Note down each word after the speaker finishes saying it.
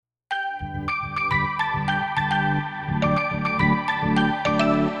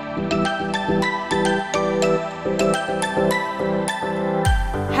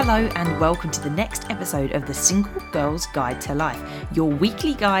Hello and welcome to the next episode of the Single Girl's Guide to Life, your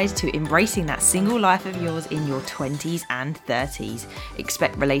weekly guide to embracing that single life of yours in your 20s and 30s.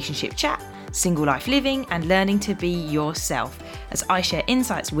 Expect relationship chat, single life living and learning to be yourself as I share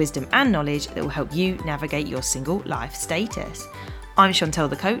insights, wisdom and knowledge that will help you navigate your single life status. I'm Chantel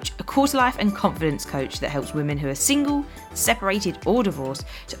the Coach, a quarter life and confidence coach that helps women who are single, separated or divorced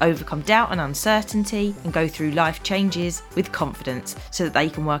to overcome doubt and uncertainty and go through life changes with confidence so that they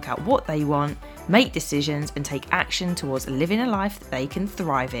can work out what they want, make decisions and take action towards living a life that they can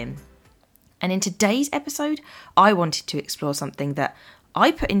thrive in. And in today's episode, I wanted to explore something that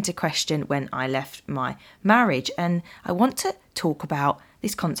I put into question when I left my marriage, and I want to talk about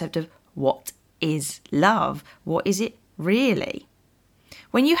this concept of what is love? What is it really?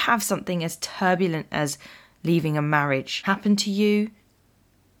 When you have something as turbulent as leaving a marriage happen to you,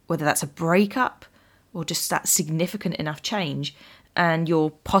 whether that's a breakup or just that significant enough change, and you're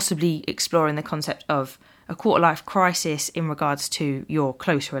possibly exploring the concept of a quarter-life crisis in regards to your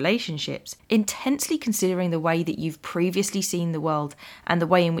close relationships, intensely considering the way that you've previously seen the world and the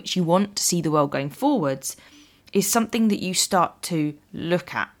way in which you want to see the world going forwards is something that you start to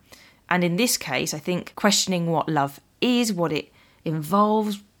look at. And in this case, I think questioning what love is, what it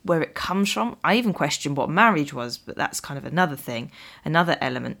involves, where it comes from. I even questioned what marriage was, but that's kind of another thing, another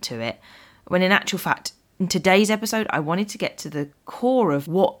element to it. When in actual fact, in today's episode, I wanted to get to the core of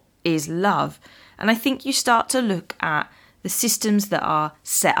what is love. And I think you start to look at the systems that are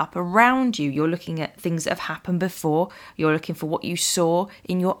set up around you. You're looking at things that have happened before. You're looking for what you saw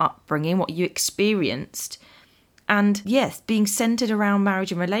in your upbringing, what you experienced. And yes, being centered around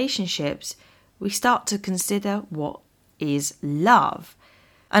marriage and relationships, we start to consider what is love.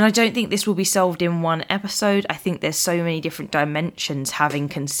 And I don't think this will be solved in one episode. I think there's so many different dimensions, having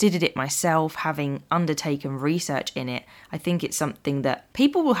considered it myself, having undertaken research in it. I think it's something that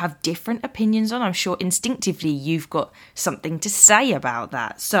people will have different opinions on. I'm sure instinctively you've got something to say about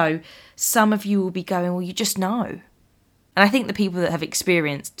that. So some of you will be going, well, you just know. And I think the people that have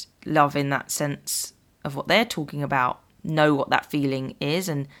experienced love in that sense of what they're talking about know what that feeling is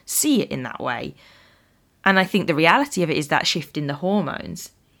and see it in that way. And I think the reality of it is that shift in the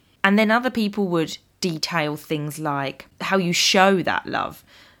hormones. And then other people would detail things like how you show that love,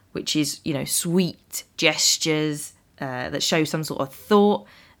 which is, sweet gestures that show some sort of thought,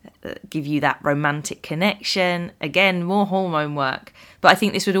 give you that romantic connection. Again, more hormone work. But I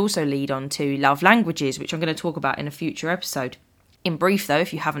think this would also lead on to love languages, which I'm going to talk about in a future episode. In brief, though,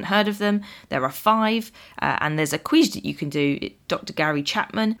 if you haven't heard of them, there are 5, and there's a quiz that you can do. Dr. Gary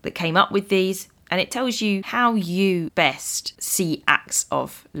Chapman that came up with these. And it tells you how you best see acts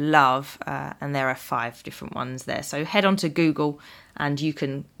of love. And there are 5 different ones there. So head on to Google and you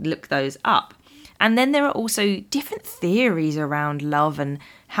can look those up. And then there are also different theories around love and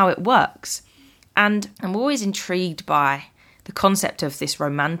how it works. And I'm always intrigued by the concept of this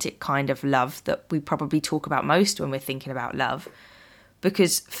romantic kind of love that we probably talk about most when we're thinking about love.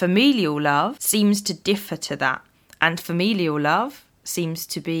 Because familial love seems to differ to that. And familial love seems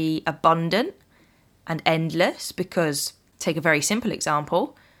to be abundant and endless, because take a very simple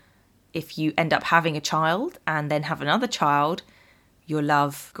example, if you end up having a child and then have another child, your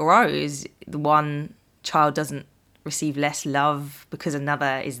love grows. The one child doesn't receive less love because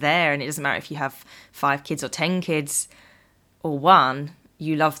another is there, and it doesn't matter if you have 5 kids or 10 kids or 1,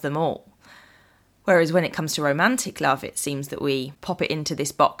 you love them all. Whereas when it comes to romantic love, it seems that we pop it into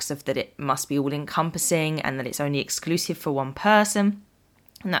this box of that it must be all encompassing and that it's only exclusive for one person.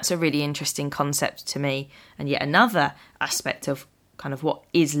 And that's a really interesting concept to me, and yet another aspect of kind of what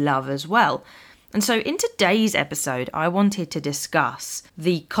is love as well. And so in today's episode, I wanted to discuss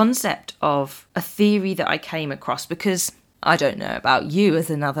the concept of a theory that I came across, because I don't know about you as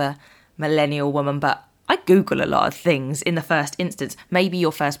another millennial woman, but I Google a lot of things in the first instance. Maybe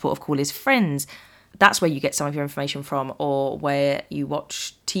your first port of call is Friends. That's where you get some of your information from, or where you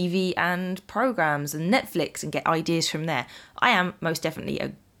watch TV and programs and Netflix and get ideas from there. I am most definitely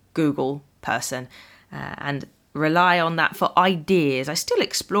a Google person and rely on that for ideas. I still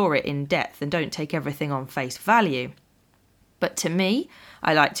explore it in depth and don't take everything on face value. But to me,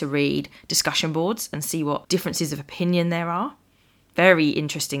 I like to read discussion boards and see what differences of opinion there are. Very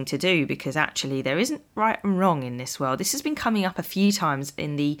interesting to do, because actually there isn't right and wrong in this world. This has been coming up a few times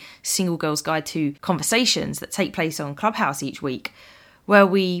in the Single Girl's Guide to conversations that take place on Clubhouse each week, where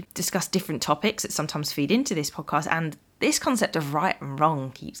we discuss different topics that sometimes feed into this podcast. And this concept of right and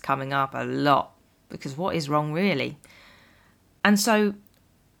wrong keeps coming up a lot, because what is wrong really? And so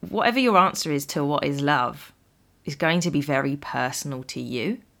whatever your answer is to what is love is going to be very personal to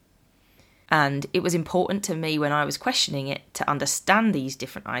you. And it was important to me when I was questioning it to understand these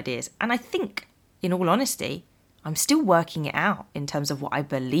different ideas. And I think, in all honesty, I'm still working it out in terms of what I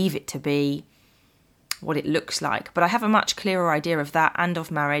believe it to be, what it looks like. But I have a much clearer idea of that and of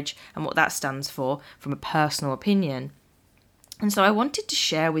marriage and what that stands for from a personal opinion. And so I wanted to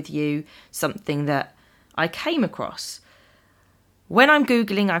share with you something that I came across. When I'm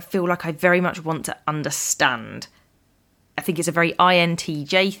Googling, I feel like I very much want to understand. I think it's a very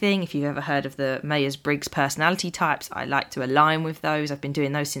INTJ thing. If you've ever heard of the Myers-Briggs personality types, I like to align with those. I've been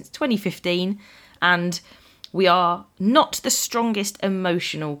doing those since 2015. And we are not the strongest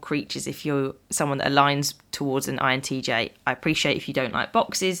emotional creatures if you're someone that aligns towards an INTJ. I appreciate if you don't like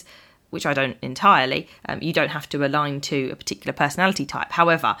boxes, which I don't entirely. You don't have to align to a particular personality type.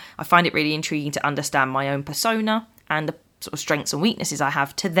 However, I find it really intriguing to understand my own persona and the sort of strengths and weaknesses I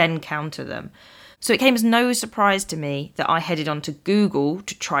have to then counter them. So it came as no surprise to me that I headed on to Google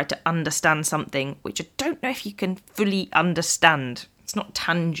to try to understand something which I don't know if you can fully understand. It's not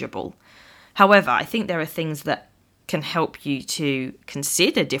tangible. However, I think there are things that can help you to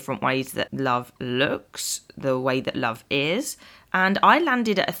consider different ways that love looks, the way that love is. And I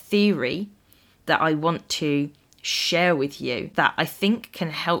landed at a theory that I want to share with you that I think can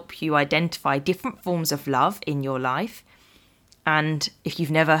help you identify different forms of love in your life. And if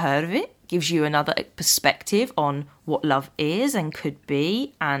you've never heard of it, gives you another perspective on what love is and could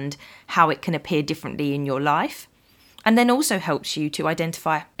be and how it can appear differently in your life. And then also helps you to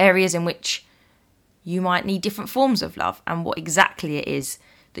identify areas in which you might need different forms of love and what exactly it is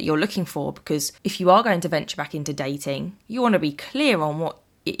that you're looking for. Because if you are going to venture back into dating, you want to be clear on what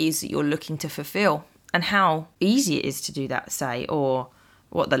it is that you're looking to fulfill and how easy it is to do that, say, or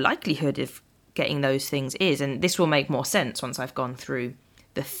what the likelihood of getting those things is. And this will make more sense once I've gone through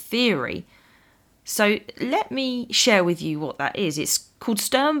the theory. So let me share with you what that is. It's called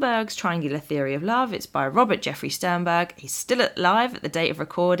Sternberg's Triangular Theory of Love. It's by Robert Jeffrey Sternberg. He's still alive at the date of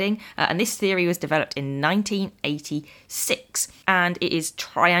recording. And this theory was developed in 1986. And it is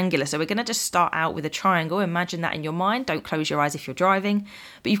triangular. So we're going to just start out with a triangle. Imagine that in your mind. Don't close your eyes if you're driving.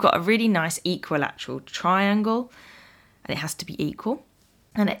 But you've got a really nice equilateral triangle. And it has to be equal.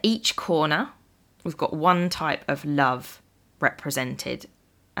 And at each corner, we've got one type of love represented.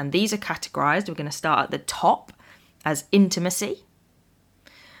 And these are categorized. We're going to start at the top as intimacy.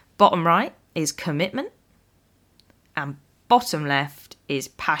 Bottom right is commitment. And bottom left is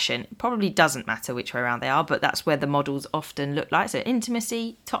passion. It probably doesn't matter which way around they are, but that's where the models often look like. So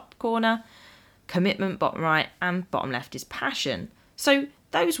intimacy, top corner, commitment, bottom right, and bottom left is passion. So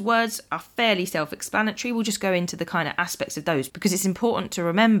those words are fairly self-explanatory. We'll just go into the kind of aspects of those because it's important to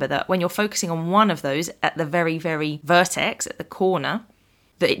remember that when you're focusing on one of those at the very, very vertex, at the corner,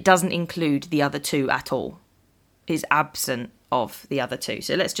 that it doesn't include the other two at all. It is absent of the other two.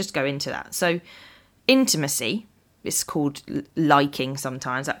 So let's just go into that. So intimacy, it's called liking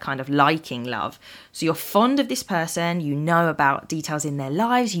sometimes, that kind of liking love. So you're fond of this person, you know about details in their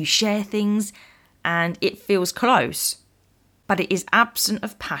lives, you share things, and it feels close. But it is absent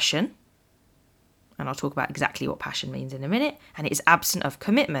of passion. And I'll talk about exactly what passion means in a minute. And it is absent of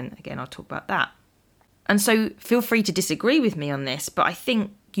commitment. Again, I'll talk about that. And so feel free to disagree with me on this, but I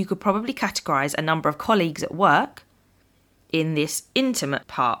think you could probably categorise a number of colleagues at work in this intimate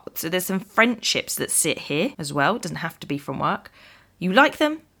part. So there's some friendships that sit here as well. It doesn't have to be from work. You like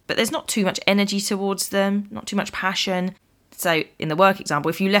them, but there's not too much energy towards them, not too much passion. So in the work example,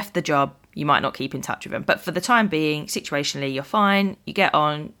 if you left the job, you might not keep in touch with them. But for the time being, situationally, you're fine, you get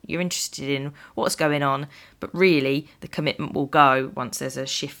on, you're interested in what's going on, but really the commitment will go once there's a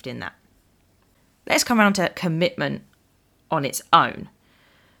shift in that. Let's come around to commitment on its own.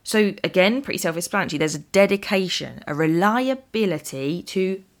 So again, pretty self-explanatory. There's a dedication, a reliability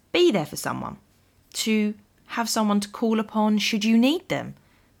to be there for someone, to have someone to call upon should you need them.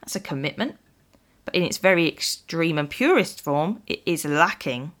 That's a commitment. But in its very extreme and purest form, it is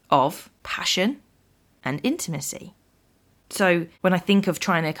lacking of passion and intimacy. So when I think of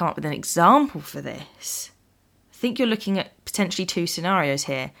trying to come up with an example for this, I think you're looking at potentially two scenarios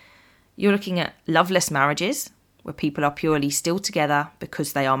here. You're looking at loveless marriages, where people are purely still together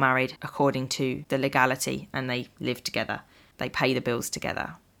because they are married according to the legality and they live together. They pay the bills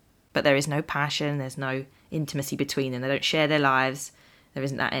together. But there is no passion, there's no intimacy between them. They don't share their lives. There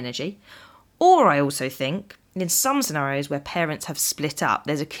isn't that energy. Or I also think in some scenarios where parents have split up,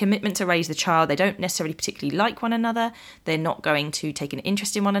 there's a commitment to raise the child. They don't necessarily particularly like one another. They're not going to take an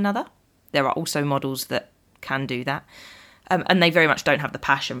interest in one another. There are also models that can do that. And they very much don't have the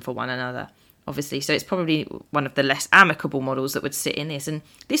passion for one another, obviously. So it's probably one of the less amicable models that would sit in this. And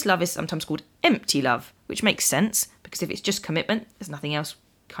this love is sometimes called empty love, which makes sense because if it's just commitment, there's nothing else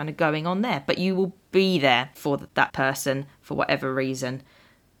kind of going on there. But you will be there for that person for whatever reason.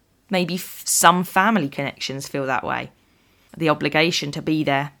 Maybe some family connections feel that way. The obligation to be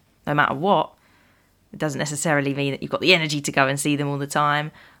there no matter what. It doesn't necessarily mean that you've got the energy to go and see them all the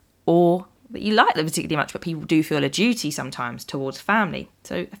time, or that you like them particularly much, but people do feel a duty sometimes towards family.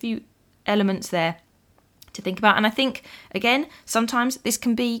 So a few elements there to think about. And I think, again, sometimes this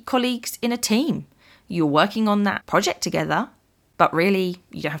can be colleagues in a team. You're working on that project together, but really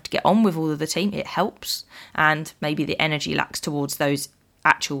you don't have to get on with all of the team. It helps. And maybe the energy lacks towards those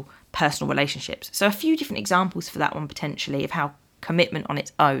actual personal relationships. So a few different examples for that one potentially of how commitment on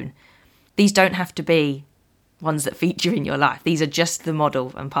its own. These don't have to be ones that feature in your life. These are just the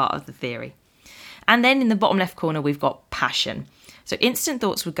model and part of the theory. And then in the bottom left corner, we've got passion. So instant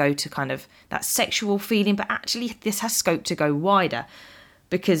thoughts would go to kind of that sexual feeling, but actually this has scope to go wider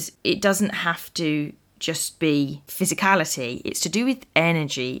because it doesn't have to just be physicality. It's to do with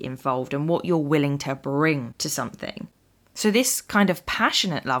energy involved and what you're willing to bring to something. So this kind of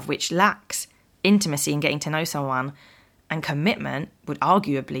passionate love, which lacks intimacy and getting to know someone and commitment, would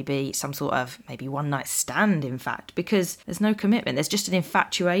arguably be some sort of maybe one night stand, in fact, because there's no commitment. There's just an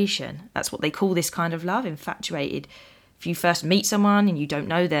infatuation. That's what they call this kind of love, infatuated. If you first meet someone and you don't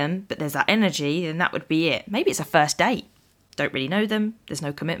know them, but there's that energy, then that would be it. Maybe it's a first date. Don't really know them. There's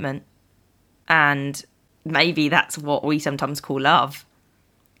no commitment. And maybe that's what we sometimes call love.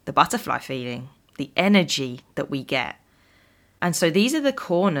 The butterfly feeling, the energy that we get. And so these are the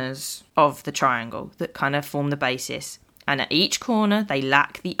corners of the triangle that kind of form the basis. And at each corner, they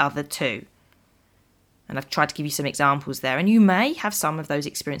lack the other two. And I've tried to give you some examples there. And you may have some of those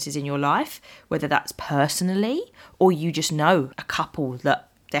experiences in your life, whether that's personally or you just know a couple that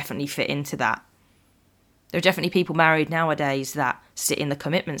definitely fit into that. There are definitely people married nowadays that sit in the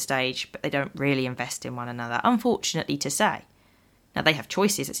commitment stage, but they don't really invest in one another, unfortunately to say. Now, they have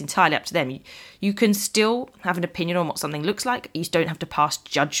choices. It's entirely up to them. You can still have an opinion on what something looks like. You don't have to pass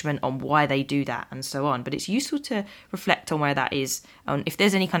judgment on why they do that and so on. But it's useful to reflect on where that is, on if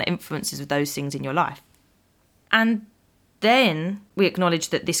there's any kind of influences of those things in your life. And then we acknowledge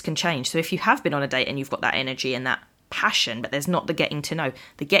that this can change. So if you have been on a date and you've got that energy and that passion, but there's not the getting to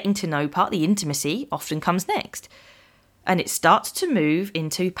know part, the intimacy, often comes next. And it starts to move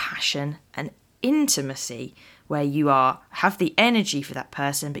into passion and intimacy, where you have the energy for that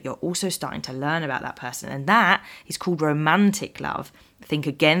person, but you're also starting to learn about that person. And that is called romantic love. I think,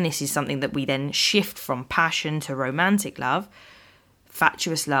 again, this is something that we then shift from passion to romantic love,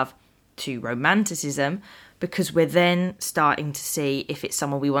 fatuous love to romanticism, because we're then starting to see if it's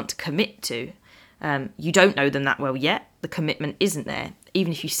someone we want to commit to. You don't know them that well yet. The commitment isn't there.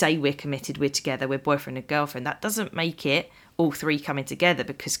 Even if you say we're committed, we're together, we're boyfriend and girlfriend, that doesn't make it all three coming together,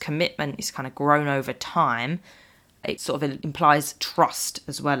 because commitment is kind of grown over time. It sort of implies trust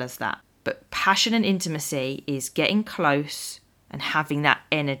as well as that. But passion and intimacy is getting close and having that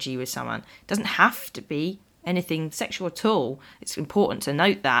energy with someone. It doesn't have to be anything sexual at all. It's important to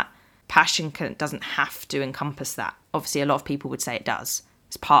note that passion doesn't have to encompass that. Obviously, a lot of people would say it does.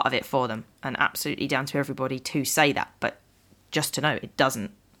 It's part of it for them, and absolutely down to everybody to say that. But just to know, it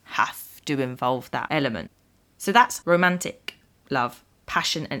doesn't have to involve that element. So that's romantic love,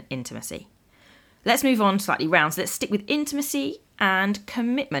 passion and intimacy. Let's move on slightly round. So let's stick with intimacy and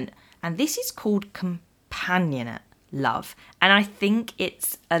commitment. And this is called companionate love. And I think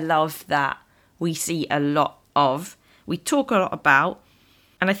it's a love that we see a lot of. We talk a lot about.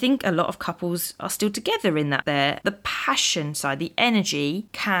 And I think a lot of couples are still together in that the passion side, the energy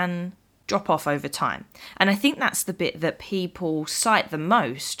can drop off over time. And I think that's the bit that people cite the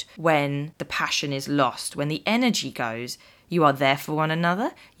most when the passion is lost, when the energy goes. You are there for one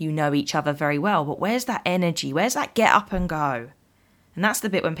another, you know each other very well, but where's that energy? Where's that get up and go? And that's the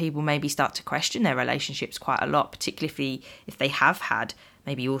bit when people maybe start to question their relationships quite a lot, particularly if they have had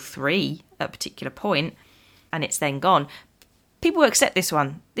maybe all three at a particular point and it's then gone. People accept this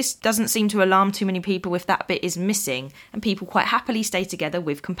one. This doesn't seem to alarm too many people if that bit is missing, and people quite happily stay together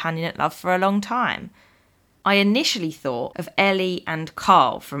with companionate love for a long time. I initially thought of Ellie and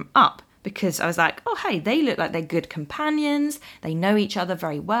Carl from Up, because I was like, oh, hey, they look like they're good companions. They know each other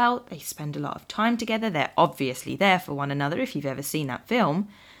very well. They spend a lot of time together. They're obviously there for one another if you've ever seen that film.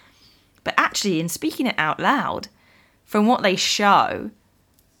 But actually, in speaking it out loud, from what they show,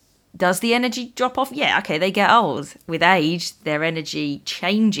 does the energy drop off? Yeah, okay, they get old. With age, their energy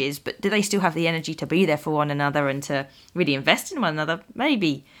changes, but do they still have the energy to be there for one another and to really invest in one another?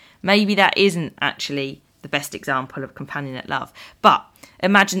 Maybe. Maybe that isn't actually the best example of companionate love. But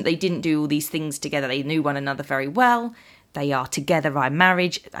imagine they didn't do all these things together. They knew one another very well. They are together by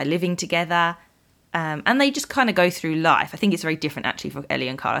marriage. They're living together. And they just kind of go through life. I think it's very different actually for Ellie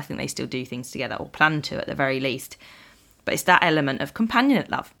and Carl. I think they still do things together, or plan to at the very least. But it's that element of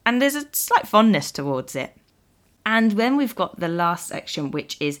companionate love. And there's a slight fondness towards it. And then we've got the last section,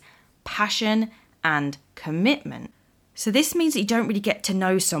 which is passion and commitment. So this means that you don't really get to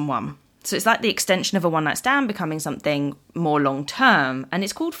know someone. So it's like the extension of a one-night stand becoming something more long-term. And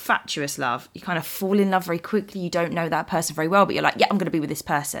it's called fatuous love. You kind of fall in love very quickly. You don't know that person very well, but you're like, yeah, I'm going to be with this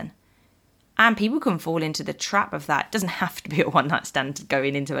person. And people can fall into the trap of that. It doesn't have to be a one-night stand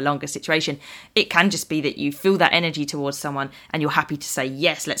going into a longer situation. It can just be that you feel that energy towards someone and you're happy to say,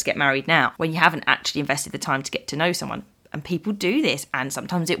 yes, let's get married now, when you haven't actually invested the time to get to know someone. And people do this, and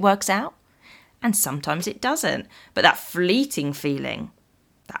sometimes it works out and sometimes it doesn't. But that fleeting feeling,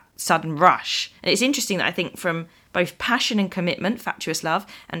 that sudden rush. And it's interesting that I think from both passion and commitment, fatuous love,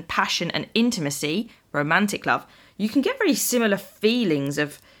 and passion and intimacy, romantic love, you can get very similar feelings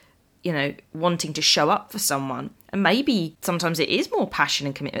of, wanting to show up for someone. And maybe sometimes it is more passion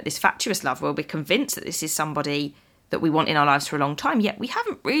and commitment, this fatuous love, where we're convinced that this is somebody that we want in our lives for a long time, yet we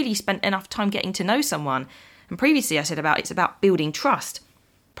haven't really spent enough time getting to know someone. And previously I said it's about building trust.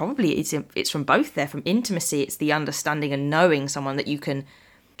 Probably it's from both there, from intimacy, it's the understanding and knowing someone that you can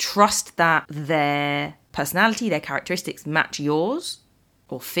trust that their personality, their characteristics match yours,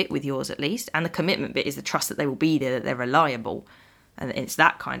 or fit with yours at least. And the commitment bit is the trust that they will be there, that they're reliable. And it's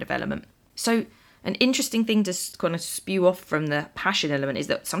that kind of element. So an interesting thing to kind of spew off from the passion element is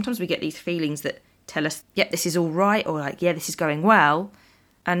that sometimes we get these feelings that tell us, yeah, this is all right, or like, yeah, this is going well.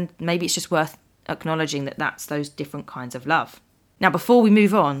 And maybe it's just worth acknowledging that that's those different kinds of love. Now, before we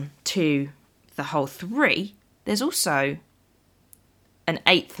move on to the whole 3, there's also an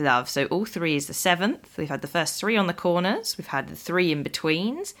 8th love. So all 3 is the 7th. We've had the first 3 on the corners. We've had the 3 in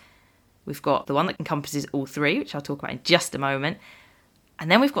betweens. We've got the one that encompasses all 3, which I'll talk about in just a moment. And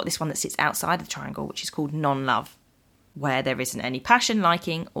then we've got this one that sits outside the triangle, which is called non-love, where there isn't any passion,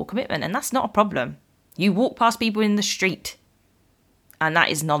 liking, or commitment. And that's not a problem. You walk past people in the street, and that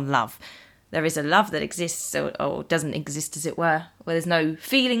is non-love. There is a love that exists, or doesn't exist, as it were, where there's no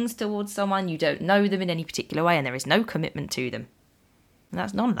feelings towards someone, you don't know them in any particular way, and there is no commitment to them. And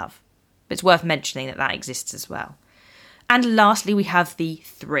that's non-love. But it's worth mentioning that exists as well. And lastly, we have the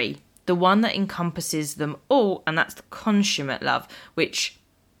 3. The one that encompasses them all, and that's the consummate love, which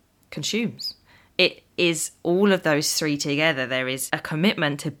consumes. It is all of those 3 together. There is a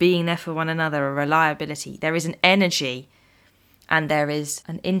commitment to being there for one another, a reliability. There is an energy, and there is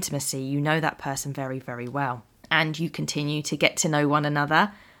an intimacy. You know that person very, very well. And you continue to get to know one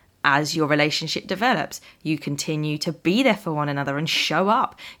another as your relationship develops. You continue to be there for one another and show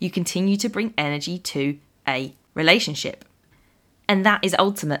up. You continue to bring energy to a relationship. And that is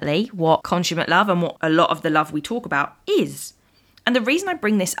ultimately what consummate love and what a lot of the love we talk about is. And the reason I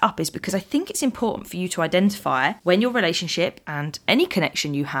bring this up is because I think it's important for you to identify when your relationship and any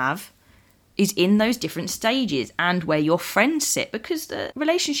connection you have is in those different stages, and where your friends sit, because the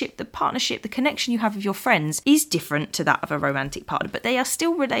relationship, the partnership, the connection you have with your friends is different to that of a romantic partner, but they are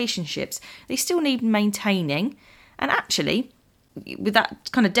still relationships. They still need maintaining. And actually, with that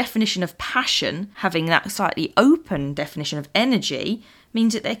kind of definition of passion, having that slightly open definition of energy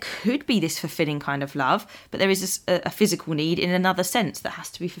means that there could be this fulfilling kind of love, but there is a physical need in another sense that has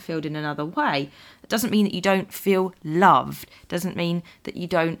to be fulfilled in another way. It doesn't mean that you don't feel loved. It doesn't mean that you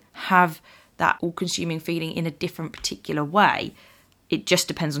don't have that all-consuming feeling in a different particular way. It just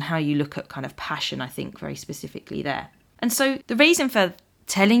depends on how you look at kind of passion, I think, very specifically there. And so the reason for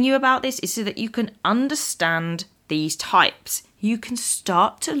telling you about this is so that you can understand these types. You can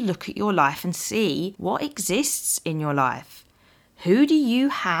start to look at your life and see what exists in your life. Who do you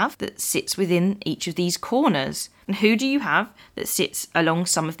have that sits within each of these corners? And who do you have that sits along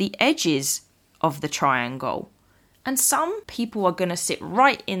some of the edges of the triangle? And some people are going to sit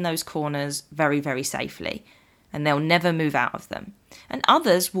right in those corners very, very safely, and they'll never move out of them. And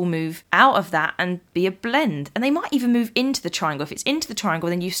others will move out of that and be a blend. And they might even move into the triangle. If it's into the triangle,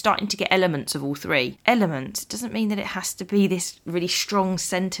 then you're starting to get elements of all 3. Elements doesn't mean that it has to be this really strong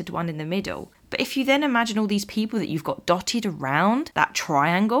centered one in the middle. But if you then imagine all these people that you've got dotted around that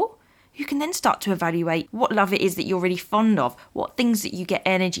triangle, you can then start to evaluate what love it is that you're really fond of, what things that you get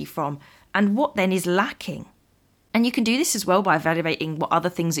energy from, and what then is lacking. And you can do this as well by evaluating what other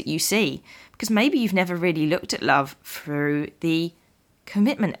things that you see, because maybe you've never really looked at love through the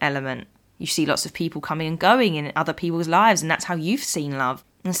commitment element. You see lots of people coming and going in other people's lives, and that's how you've seen love.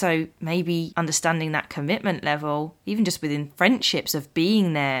 And so maybe understanding that commitment level, even just within friendships, of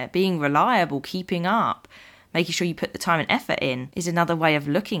being there, being reliable, keeping up, making sure you put the time and effort in, is another way of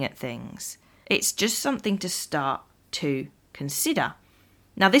looking at things. It's just something to start to consider.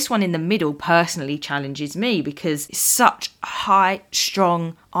 Now, this one in the middle personally challenges me because it's such a high,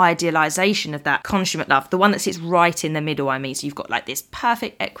 strong idealization of that consummate love. The one that sits right in the middle, I mean. So you've got like this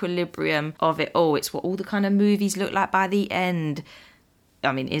perfect equilibrium of it all. It's what all the kind of movies look like by the end.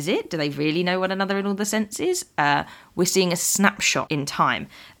 I mean, is it? Do they really know one another in all the senses? We're seeing a snapshot in time.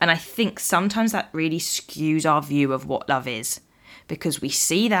 And I think sometimes that really skews our view of what love is, because we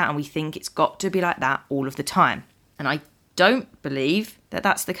see that and we think it's got to be like that all of the time. And I don't believe that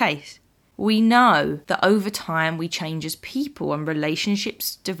that's the case. We know that over time we change as people and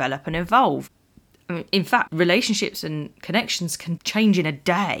relationships develop and evolve. I mean, in fact, relationships and connections can change in a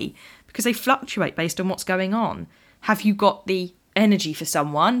day because they fluctuate based on what's going on. Have you got the energy for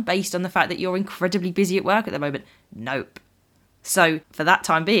someone based on the fact that you're incredibly busy at work at the moment? Nope. So for that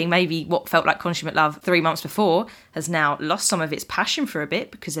time being, maybe what felt like consummate love 3 months before has now lost some of its passion for a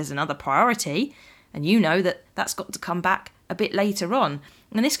bit because there's another priority. And you know that that's got to come back a bit later on.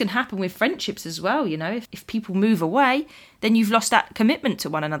 And this can happen with friendships as well, you know. If people move away, then you've lost that commitment to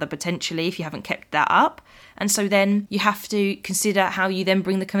one another potentially if you haven't kept that up. And so then you have to consider how you then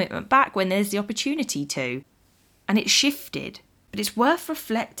bring the commitment back when there's the opportunity to. And it's shifted. But it's worth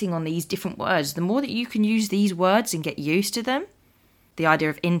reflecting on these different words. The more that you can use these words and get used to them, the idea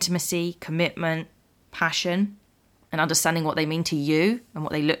of intimacy, commitment, passion, and understanding what they mean to you and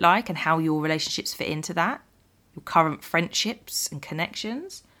what they look like and how your relationships fit into that, your current friendships and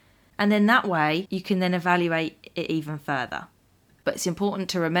connections. And then that way you can then evaluate it even further. But it's important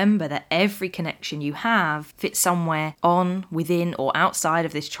to remember that every connection you have fits somewhere on, within, or outside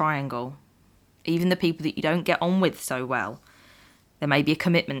of this triangle. Even the people that you don't get on with so well. There may be a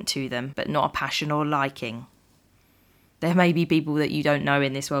commitment to them, but not a passion or liking. There may be people that you don't know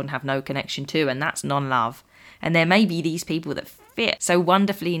in this world and have no connection to, and that's non-love. And there may be these people that fit so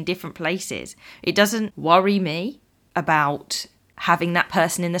wonderfully in different places. It doesn't worry me about having that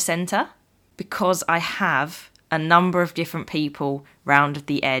person in the centre because I have a number of different people round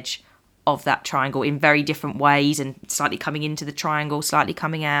the edge of that triangle in very different ways and slightly coming into the triangle, slightly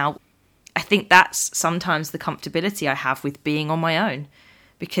coming out. I think that's sometimes the comfortability I have with being on my own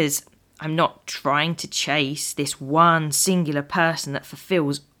because I'm not trying to chase this one singular person that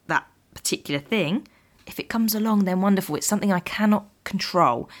fulfills that particular thing. If it comes along, then wonderful. It's something I cannot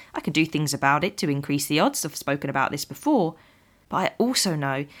control. I can do things about it to increase the odds. I've spoken about this before. But I also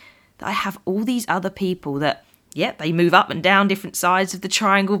know that I have all these other people that, they move up and down different sides of the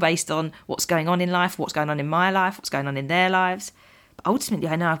triangle based on what's going on in life, what's going on in my life, what's going on in their lives. But ultimately,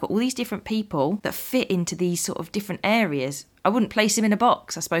 I know I've got all these different people that fit into these sort of different areas. I wouldn't place them in a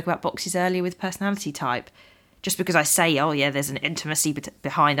box. I spoke about boxes earlier with personality type. Just because I say, there's an intimacy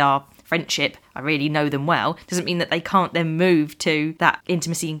behind our friendship, I really know them well, doesn't mean that they can't then move to that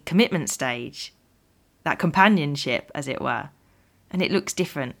intimacy and commitment stage, that companionship, as it were. And it looks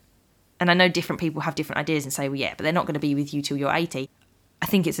different. And I know different people have different ideas and say, but they're not going to be with you till you're 80. I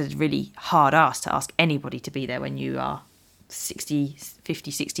think it's a really hard ask to ask anybody to be there when you are 50,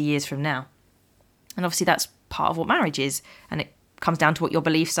 60 years from now. And obviously that's part of what marriage is. And it comes down to what your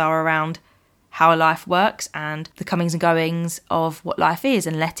beliefs are around how life works and the comings and goings of what life is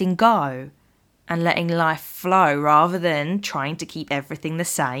and letting go and letting life flow rather than trying to keep everything the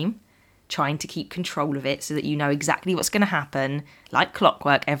same, trying to keep control of it so that you know exactly what's going to happen like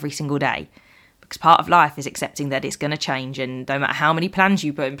clockwork every single day. Because part of life is accepting that it's going to change and no matter how many plans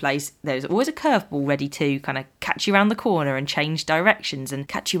you put in place, there's always a curveball ready to kind of catch you around the corner and change directions and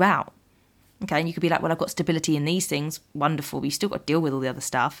catch you out. Okay, and you could be like, I've got stability in these things, wonderful, but you still got to deal with all the other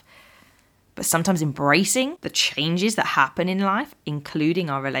stuff. But sometimes embracing the changes that happen in life, including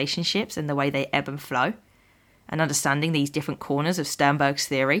our relationships and the way they ebb and flow, and understanding these different corners of Sternberg's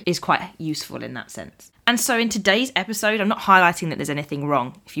theory is quite useful in that sense. And so in today's episode, I'm not highlighting that there's anything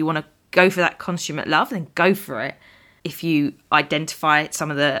wrong. If you want to go for that consummate love, then go for it. If you identify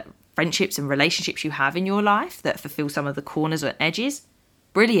some of the friendships and relationships you have in your life that fulfill some of the corners or edges,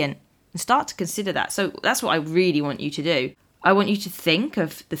 brilliant. And start to consider that. So that's what I really want you to do. I want you to think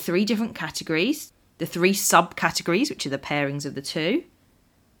of the 3 different categories, the 3 subcategories, which are the pairings of the 2,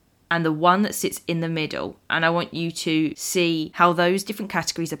 and the one that sits in the middle. And I want you to see how those different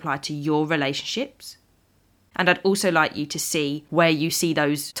categories apply to your relationships. And I'd also like you to see where you see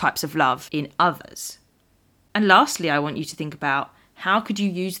those types of love in others. And lastly, I want you to think about how could you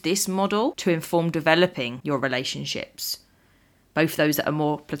use this model to inform developing your relationships? Both those that are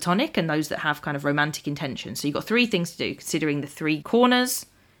more platonic and those that have kind of romantic intentions. So you've got 3 things to do, considering the 3 corners,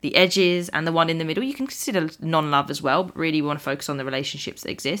 the edges, and the one in the middle. You can consider non-love as well, but really we want to focus on the relationships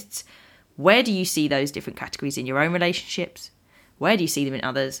that exists. Where do you see those different categories in your own relationships? Where do you see them in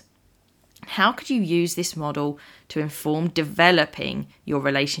others? How could you use this model to inform developing your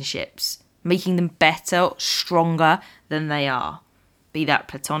relationships, making them better, stronger than they are, be that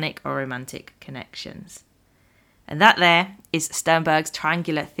platonic or romantic connections? And that there is Sternberg's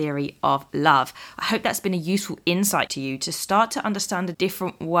triangular theory of love. I hope that's been a useful insight to you to start to understand a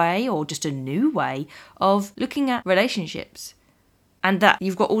different way, or just a new way of looking at relationships. And that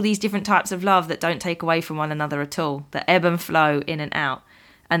you've got all these different types of love that don't take away from one another at all, that ebb and flow in and out.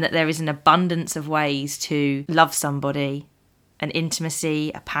 And that there is an abundance of ways to love somebody, an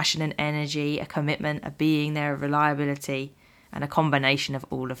intimacy, a passion and energy, a commitment, a being there, a reliability, and a combination of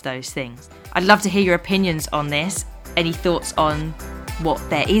all of those things. I'd love to hear your opinions on this. Any thoughts on what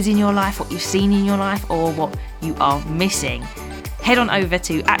there is in your life, what you've seen in your life, or what you are missing? Head on over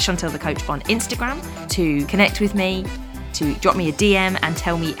to @ChantelTheCoach on Instagram to connect with me, to drop me a DM and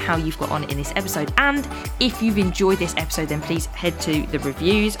tell me how you've got on in this episode. And if you've enjoyed this episode, then please head to the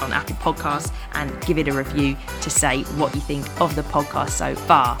reviews on Apple Podcasts and give it a review to say what you think of the podcast so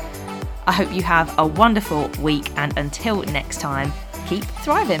far. I hope you have a wonderful week, and until next time, keep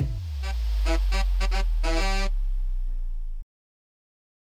thriving.